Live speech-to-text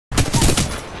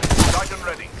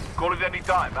Call it any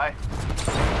time, eh?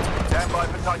 Stand by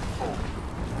for TitanFall.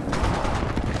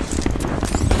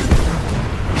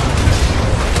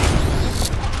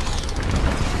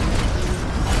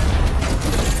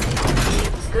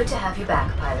 Good to have you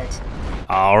back, pilot.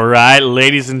 All right,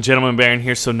 ladies and gentlemen, Baron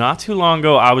here. So not too long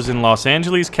ago, I was in Los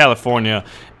Angeles, California,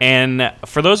 and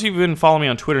for those of you who've been following me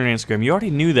on Twitter and Instagram, you already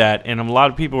knew that, and a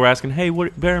lot of people were asking, hey,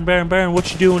 Baron,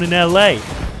 what you doing in LA?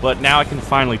 But now I can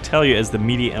finally tell you, as the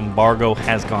media embargo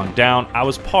has gone down, I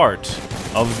was part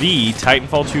of the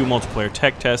TitanFall 2 multiplayer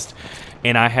tech test,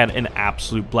 and I had an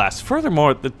absolute blast.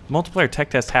 Furthermore, the multiplayer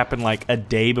tech test happened like a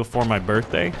day before my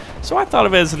birthday, so I thought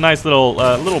of it as a nice little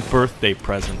birthday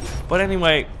present. But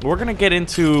anyway, we're gonna get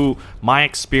into my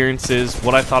experiences,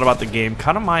 what I thought about the game,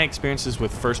 kind of my experiences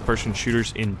with first-person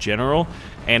shooters in general,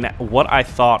 and what I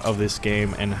thought of this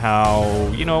game and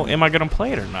how, you know, am I gonna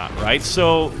play it or not, right?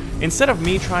 So instead of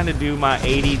me trying to do my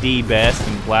ADD best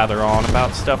and blather on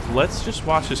about stuff, let's just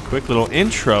watch this quick little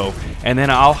intro, and then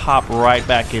I'll hop right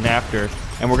back in after,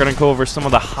 and we're gonna go over some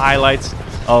of the highlights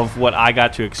of what I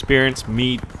got to experience,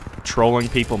 me trolling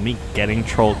people, me getting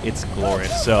trolled. It's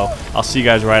glorious. So I'll see you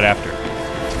guys right after.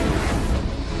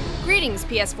 Greetings,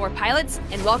 PS4 pilots,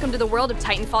 and welcome to the world of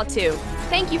TitanFall 2.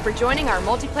 Thank you for joining our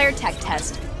multiplayer tech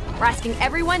test. We're asking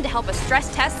everyone to help us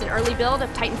stress test an early build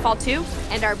of TitanFall 2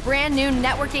 and our brand new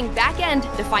networking backend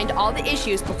to find all the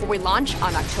issues before we launch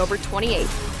on October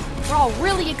 28th. We're all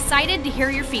really excited to hear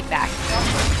your feedback.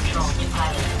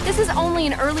 This is only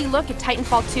an early look at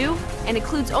TitanFall 2 and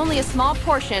includes only a small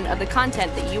portion of the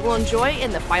content that you will enjoy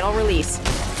in the final release.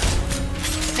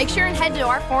 Make sure and head to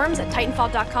our forums at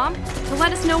titanfall.com to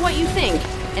let us know what you think,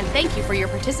 and thank you for your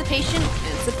participation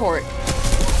and support.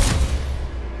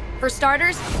 For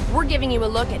starters, we're giving you a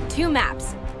look at two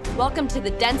maps. Welcome to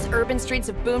the dense urban streets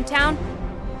of Boomtown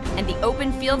and the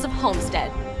open fields of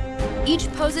Homestead.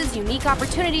 Each poses unique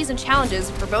opportunities and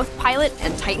challenges for both pilot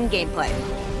and Titan gameplay.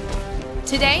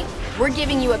 Today, we're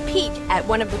giving you a peek at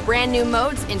one of the brand new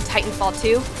modes in TitanFall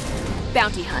 2,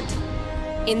 Bounty Hunt.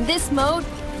 In this mode,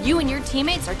 you and your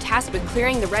teammates are tasked with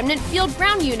clearing the remnant field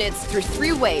ground units through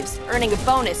 3 waves, earning a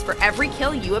bonus for every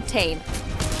kill you obtain.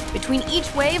 Between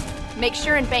each wave, make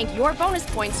sure and bank your bonus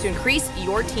points to increase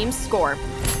your team's score.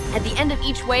 At the end of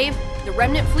each wave, the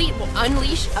remnant fleet will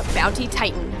unleash a Bounty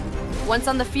Titan. Once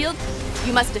on the field,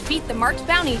 you must defeat the marked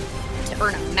bounty to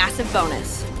earn a massive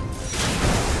bonus.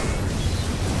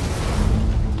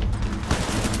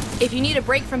 If you need a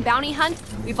break from Bounty Hunt,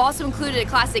 we've also included a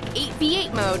classic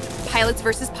 8v8 mode, Pilots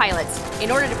vs. Pilots,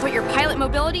 in order to put your pilot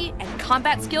mobility and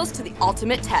combat skills to the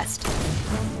ultimate test.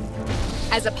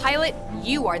 As a pilot,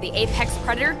 you are the apex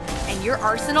predator, and your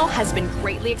arsenal has been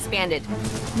greatly expanded.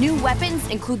 New weapons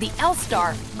include the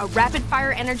L-Star, a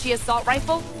rapid-fire energy assault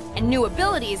rifle, and new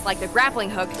abilities like the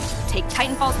grappling hook take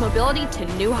Titanfall's mobility to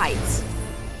new heights.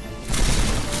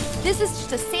 This is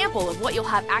just a sample of what you'll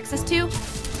have access to,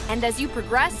 and as you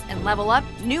progress and level up,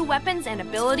 new weapons and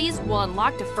abilities will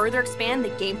unlock to further expand the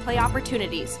gameplay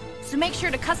opportunities. So make sure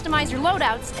to customize your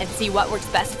loadouts and see what works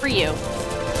best for you.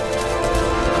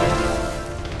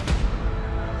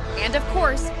 And of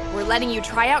course, we're letting you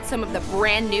try out some of the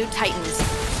brand new Titans.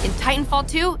 In TitanFall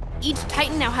 2, each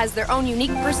Titan now has their own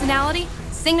unique personality,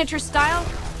 signature style,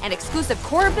 and exclusive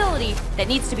core ability that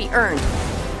needs to be earned.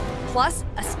 Plus,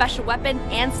 a special weapon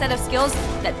and set of skills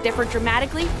that differ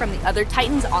dramatically from the other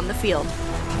Titans on the field.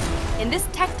 In this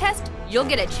tech test, you'll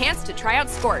get a chance to try out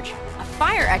Scorch, a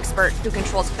fire expert who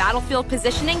controls battlefield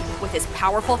positioning with his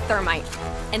powerful thermite,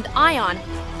 and Ion,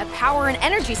 a power and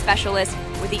energy specialist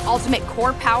with the ultimate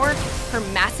core power, her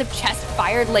massive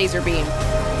chest-fired laser beam.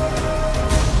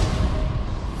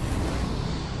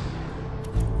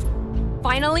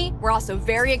 Finally, we're also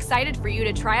very excited for you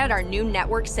to try out our new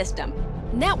network system.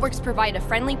 Networks provide a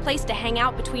friendly place to hang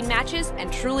out between matches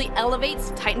and truly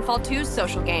elevates TitanFall 2's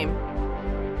social game.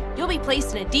 You'll be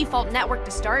placed in a default network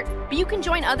to start, but you can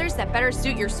join others that better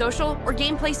suit your social or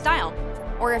gameplay style.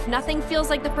 Or if nothing feels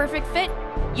like the perfect fit,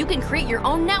 you can create your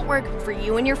own network for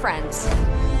you and your friends.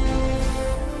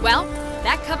 Well,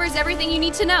 that covers everything you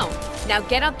need to know. Now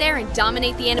get out there and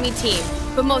dominate the enemy team.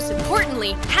 But most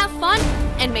importantly, have fun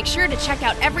and make sure to check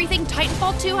out everything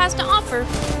TitanFall 2 has to offer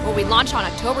when we launch on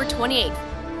October 28th,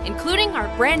 including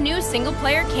our brand new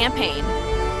single-player campaign.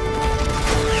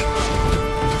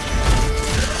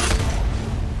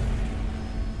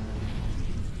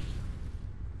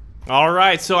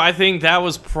 Alright, so I think that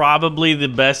was probably the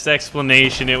best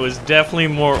explanation. It was definitely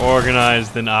more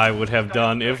organized than I would have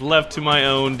done if left to my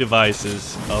own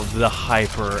devices of the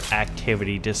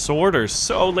hyperactivity disorder.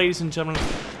 So, ladies and gentlemen,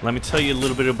 let me tell you a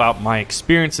little bit about my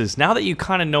experiences. Now that you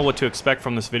kind of know what to expect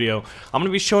from this video, I'm going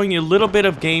to be showing you a little bit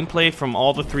of gameplay from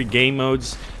all the 3 game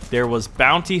modes. There was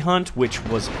Bounty Hunt, which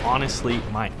was honestly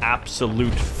my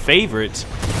absolute favorite.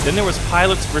 Then there was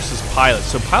Pilots versus Pilots.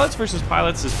 So Pilots versus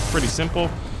Pilots is pretty simple.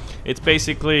 It's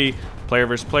basically player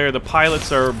versus player. The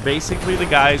pilots are basically the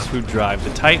guys who drive the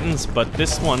Titans, but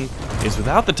this one is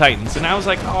without the Titans. And I was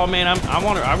like, oh man,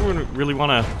 I really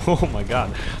want to. Oh my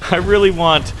god, I really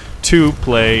want to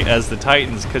play as the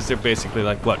Titans because they're basically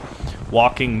like what,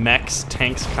 walking mechs,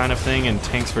 tanks kind of thing. And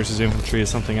tanks versus infantry is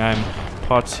something I'm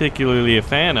particularly a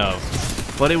fan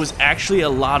of. But it was actually a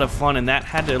lot of fun, and that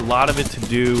had a lot of it to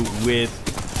do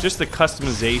with just the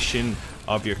customization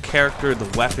of your character,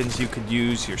 the weapons you could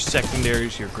use, your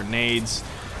secondaries, your grenades,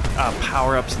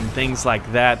 power-ups and things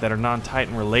like that that are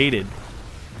non-Titan related.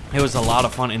 It was a lot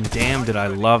of fun, and damn did I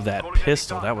love that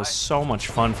pistol. That was so much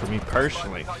fun for me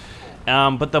personally.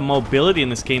 But the mobility in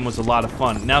this game was a lot of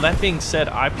fun. Now that being said,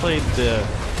 I played the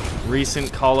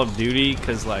recent Call of Duty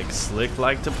because like Slick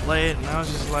liked to play it, and I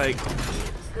was just like,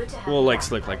 well, like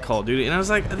Slick like Call of Duty, and I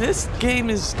was like, this game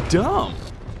is dumb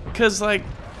because like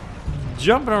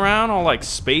jumping around all like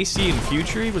spacey and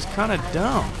futury was kind of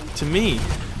dumb to me.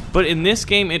 But in this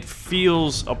game it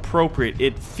feels appropriate,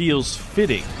 it feels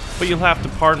fitting. But you'll have to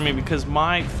pardon me because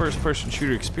my first person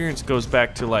shooter experience goes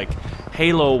back to like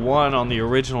Halo 1 on the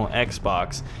original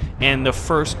Xbox and the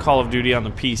first Call of Duty on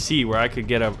the PC where I could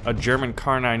get a German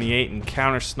Kar 98 and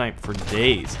counter snipe for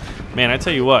days. Man, I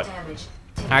tell you what,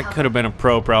 I could have been a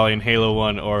pro probably in Halo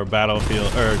 1 or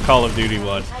Battlefield or Call of Duty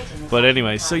 1. But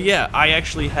anyway, so yeah, I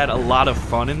actually had a lot of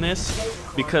fun in this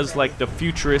because like the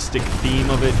futuristic theme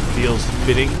of it feels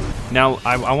fitting. Now,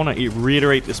 I want to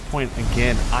reiterate this point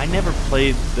again. I never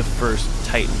played the first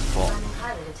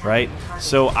TitanFall, right?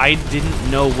 So I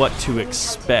didn't know what to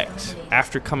expect.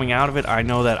 After coming out of it, I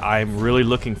know that I'm really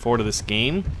looking forward to this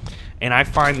game. And I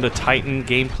find the Titan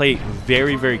gameplay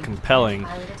very, very compelling,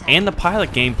 and the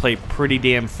pilot gameplay pretty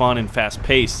damn fun and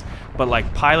fast-paced. But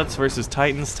like Pilots versus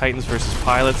Titans, Titans versus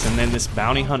Pilots, and then this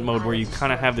Bounty Hunt mode where you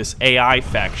kind of have this AI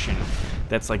faction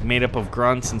that's like made up of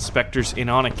grunts and specters, and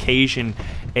on occasion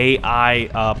AI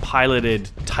piloted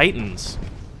Titans,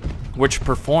 which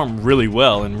perform really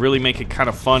well and really make it kind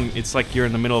of fun. It's like you're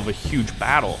in the middle of a huge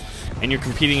battle, and you're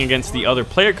competing against the other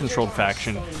player-controlled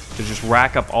faction to just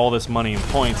rack up all this money and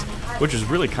points, which is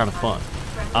really kind of fun.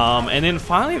 And then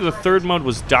finally, the third mode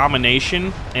was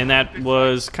Domination, and that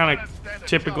was kind of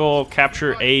typical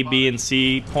capture A, B, and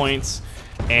C points,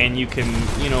 and you can,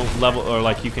 you know, level or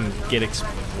like you can get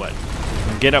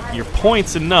up your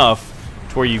points enough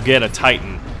to where you get a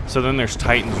Titan. So then there's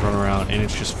Titans running around, and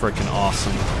it's just freaking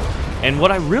awesome. And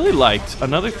what I really liked,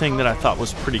 another thing that I thought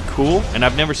was pretty cool, and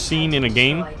I've never seen in a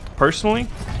game personally,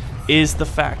 is the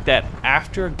fact that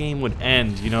after a game would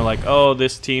end, you know, like, oh,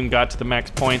 this team got to the max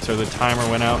points or the timer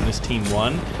went out and this team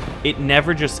won, it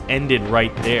never just ended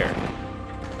right there.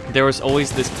 There was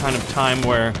always this kind of time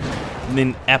where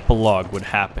an epilogue would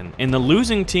happen, and the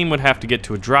losing team would have to get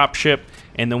to a dropship,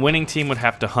 and the winning team would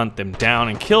have to hunt them down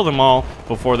and kill them all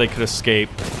before they could escape,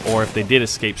 or if they did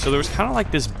escape. So there was kind of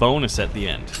like this bonus at the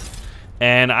end.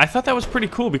 And I thought that was pretty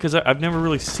cool because I've never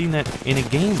really seen that in a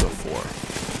game before.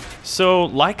 So,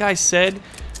 like I said,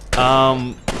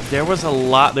 there was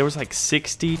like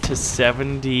 60 to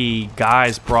 70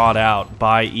 guys brought out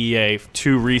by EA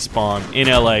to Respawn in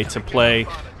LA to play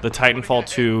the Titanfall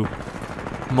 2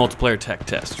 multiplayer tech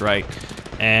test, right?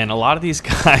 And a lot of these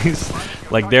guys,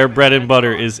 like, their bread and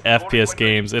butter is FPS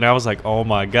games, and I was like, oh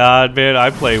my god, man, I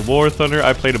play War Thunder.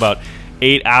 I played about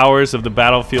 8 hours of the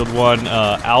Battlefield 1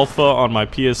 alpha on my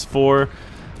PS4.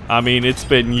 I mean, it's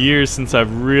been years since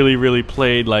I've really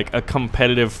played like a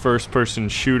competitive first-person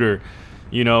shooter,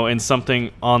 you know, and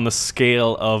something on the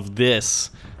scale of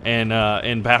this and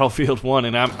in Battlefield 1,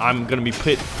 and I'm gonna be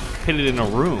pitted in a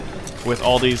room with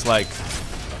all these like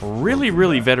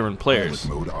really veteran players.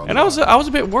 And I was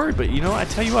a bit worried, but you know, I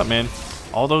tell you what, man,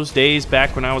 all those days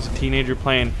back when I was a teenager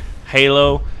playing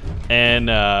Halo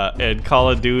and Call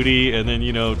of Duty, and then,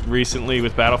 you know, recently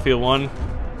with Battlefield 1,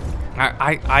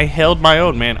 I held my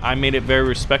own, man. I made it very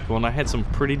respectable, and I had some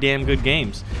pretty damn good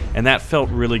games, and that felt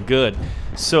really good.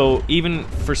 So even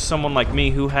for someone like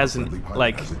me who has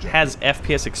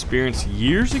FPS experience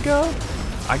years ago,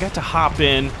 I got to hop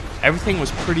in. Everything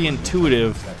was pretty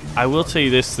intuitive. I will tell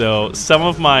you this though, some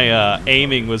of my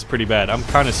aiming was pretty bad. I'm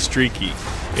kind of streaky.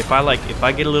 If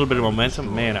I get a little bit of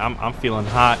momentum, man, I'm feeling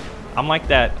hot. I'm like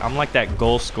that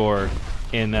goal scorer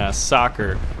in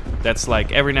soccer. That's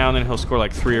like every now and then he'll score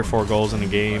like 3 or 4 goals in a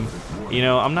game. You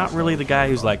know, I'm not really the guy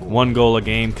who's like 1 goal a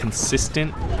game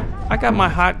consistent. I got my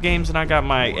hot games and I got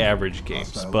my average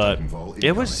games, but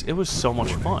it was so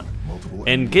much fun.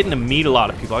 And getting to meet a lot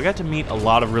of people. I got to meet a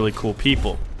lot of really cool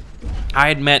people. I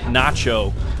had met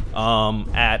Nacho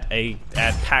at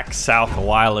PAX South a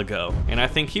while ago, and I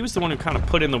think he was the one who kind of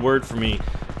put in the word for me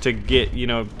to get, you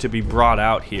know, to be brought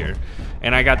out here.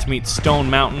 And I got to meet Stone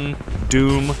Mountain,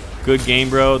 Doom, good game,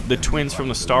 bro. The twins from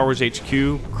the Star Wars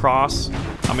HQ, Cross.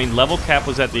 I mean, Level Cap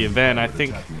was at the event. I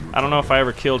don't know if I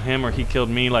ever killed him or he killed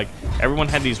me. Like, everyone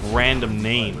had these random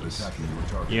names,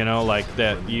 you know, like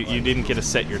that you didn't get to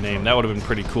set your name. That would have been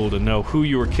pretty cool to know who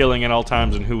you were killing at all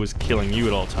times and who was killing you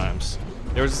at all times.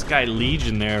 There was this guy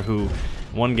Legion there who,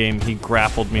 one game, he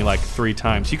grappled me like 3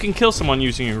 times. You can kill someone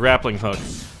using a grappling hook.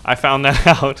 I found that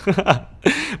out.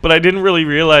 But I didn't really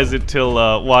realize it till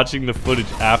watching the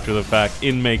footage after the fact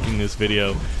in making this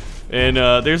video. And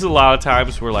there's a lot of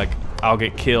times where like I'll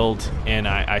get killed and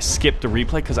I skip the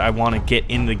replay because I want to get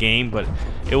in the game, but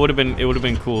it would have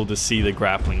been cool to see the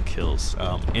grappling kills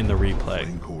in the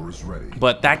replay.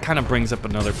 But that kind of brings up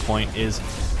another point, is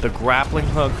the grappling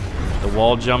hook, the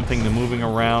wall jumping, the moving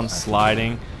around,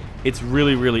 sliding. It's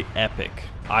really, really epic.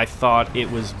 I thought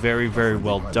it was very, very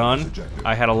well done.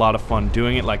 I had a lot of fun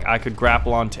doing it. Like, I could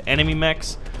grapple onto enemy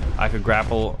mechs, I could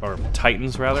grapple, or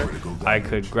Titans rather, I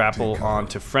could grapple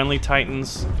onto friendly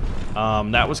Titans.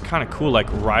 That was kind of cool,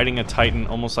 like riding a Titan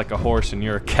almost like a horse, and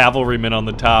you're a cavalryman on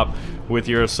the top with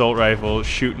your assault rifle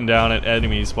shooting down at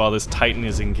enemies while this Titan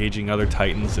is engaging other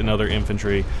Titans and other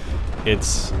infantry.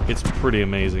 It's pretty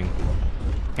amazing.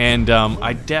 And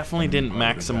I definitely didn't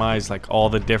maximize like all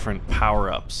the different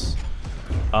power-ups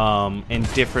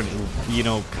and different, you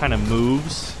know, kind of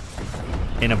moves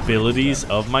and abilities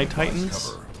of my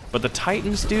Titans. But the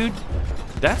Titans, dude,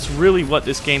 that's really what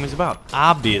this game is about.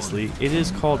 Obviously, it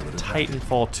is called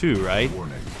TitanFall 2, right?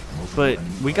 But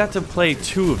we got to play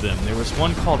 2 of them. There was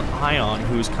one called Ion,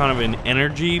 who's kind of an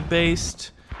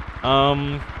energy-based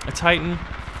a Titan.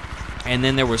 And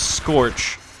then there was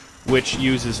Scorch, which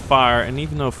uses fire. And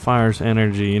even though fire's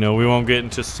energy, you know, we won't get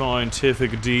into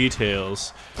scientific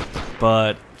details.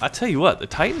 But I tell you what, the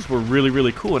Titans were really,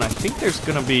 really cool. And I think there's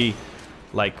going to be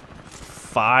like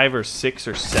 5 or 6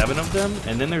 or 7 of them,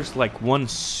 and then there's like one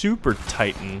Super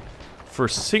Titan for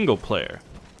single player,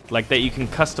 like that you can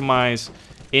customize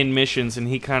in missions, and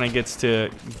he kind of gets to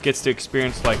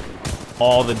experience like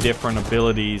all the different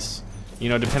abilities, you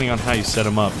know, depending on how you set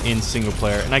them up in single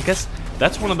player. And I guess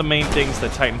that's one of the main things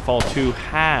that Titanfall 2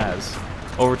 has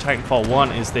over Titanfall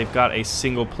 1, is they've got a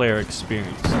single player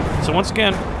experience. So once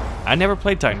again, I never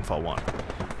played Titanfall 1.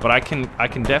 But I can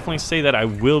definitely say that I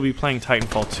will be playing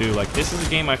Titanfall 2. Like, this is a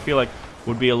game I feel like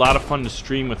would be a lot of fun to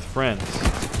stream with friends.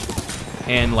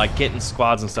 And like getting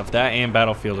squads and stuff. That and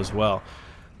Battlefield as well.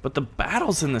 But the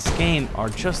battles in this game are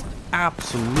just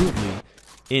absolutely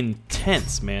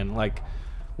intense, man. Like,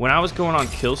 when I was going on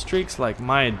kill streaks, like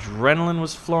my adrenaline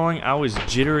was flowing. I was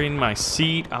jittering my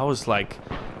seat. I was like,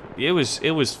 it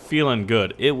was feeling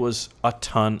good. It was a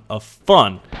ton of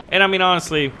fun. And I mean,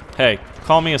 honestly, hey,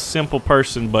 call me a simple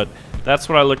person, but that's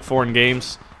what I look for in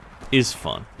games, is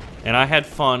fun. And I had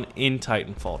fun in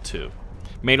Titanfall 2.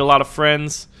 Made a lot of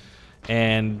friends,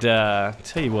 and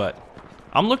tell you what,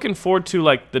 I'm looking forward to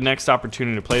like the next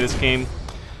opportunity to play this game.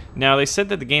 Now, they said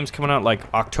that the game's coming out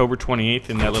like October 28th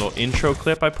in that little intro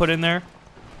clip I put in there.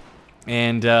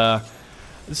 And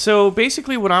so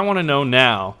basically what I want to know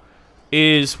now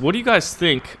is, what do you guys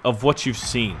think of what you've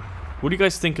seen? What do you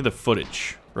guys think of the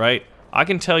footage, right? I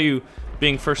can tell you,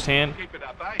 being firsthand,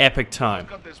 epic time.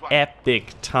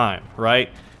 Epic time, right?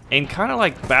 And kind of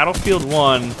like Battlefield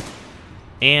 1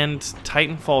 and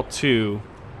Titanfall 2,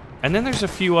 and then there's a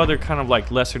few other kind of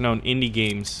like lesser known indie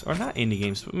games, or not indie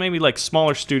games, but maybe like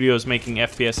smaller studios making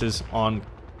FPSs on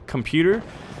computer,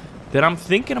 that I'm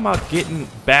thinking about getting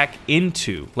back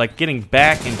into, like getting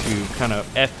back into kind of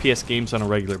FPS games on a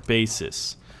regular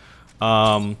basis.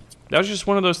 That was just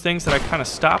one of those things that I kind of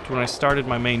stopped when I started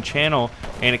my main channel,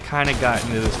 and it kind of got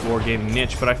into this wargaming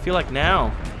niche. But I feel like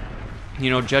now, you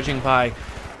know, judging by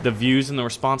the views and the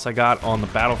response I got on the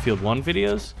Battlefield 1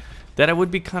 videos, that it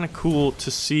would be kind of cool to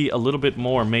see a little bit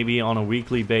more, maybe on a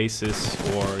weekly basis,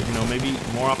 or, you know, maybe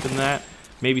more often than that,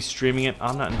 maybe streaming it.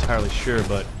 I'm not entirely sure,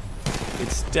 but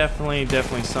it's definitely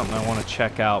something I want to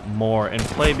check out more and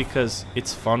play, because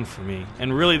it's fun for me.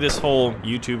 And really, this whole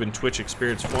YouTube and Twitch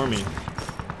experience for me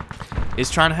is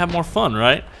trying to have more fun,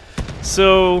 right?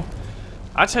 So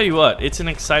I tell you what, it's an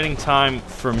exciting time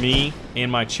for me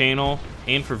and my channel.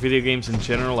 and for video games in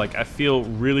general. Like, I feel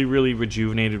really, really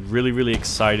rejuvenated, really, really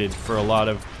excited for a lot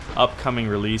of upcoming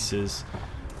releases.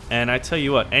 And I tell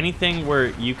you what, anything where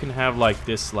you can have like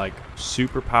this like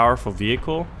super powerful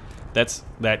vehicle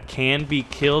that can be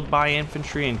killed by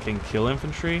infantry and can kill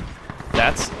infantry,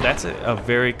 that's a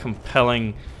very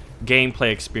compelling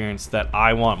gameplay experience that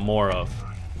I want more of.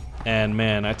 And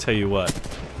man, I tell you what,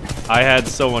 I had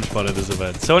so much fun at this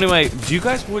event. So anyway, do you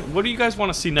guys what do you guys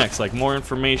want to see next? Like more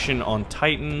information on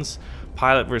Titans,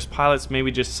 pilot versus pilots,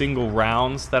 maybe just single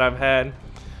rounds that I've had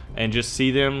and just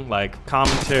see them, like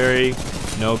commentary,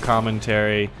 no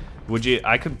commentary. Would you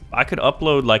I could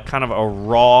upload like kind of a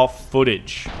raw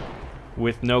footage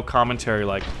with no commentary,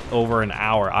 like over an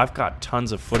hour. I've got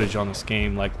tons of footage on this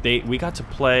game. Like we got to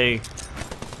play,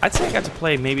 I'd say I got to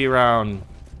play maybe around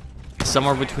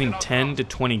somewhere between 10 to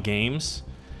 20 games.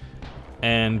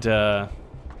 And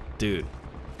dude,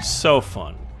 so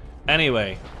fun.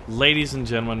 Anyway, ladies and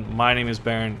gentlemen, my name is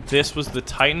Baron. This was the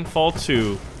Titanfall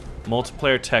 2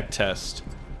 multiplayer tech test.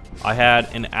 I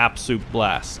had an absolute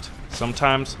blast.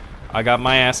 Sometimes I got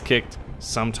my ass kicked,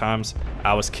 sometimes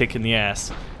I was kicking the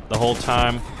ass. The whole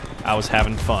time I was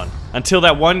having fun. Until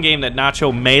that one game that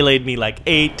Nacho meleeed me like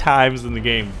 8 times in the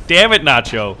game. Damn it,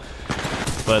 Nacho!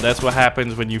 But that's what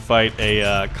happens when you fight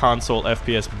a console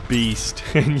FPS beast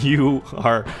and you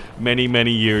are many,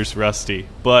 many years rusty.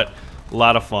 But a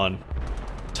lot of fun.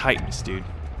 Titans, dude.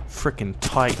 Frickin'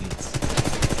 Titans.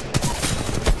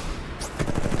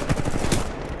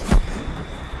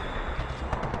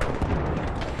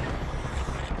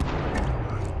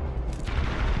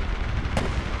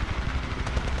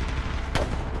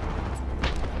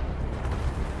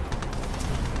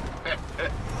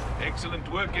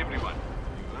 Excellent work, everyone.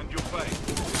 You earned your pay.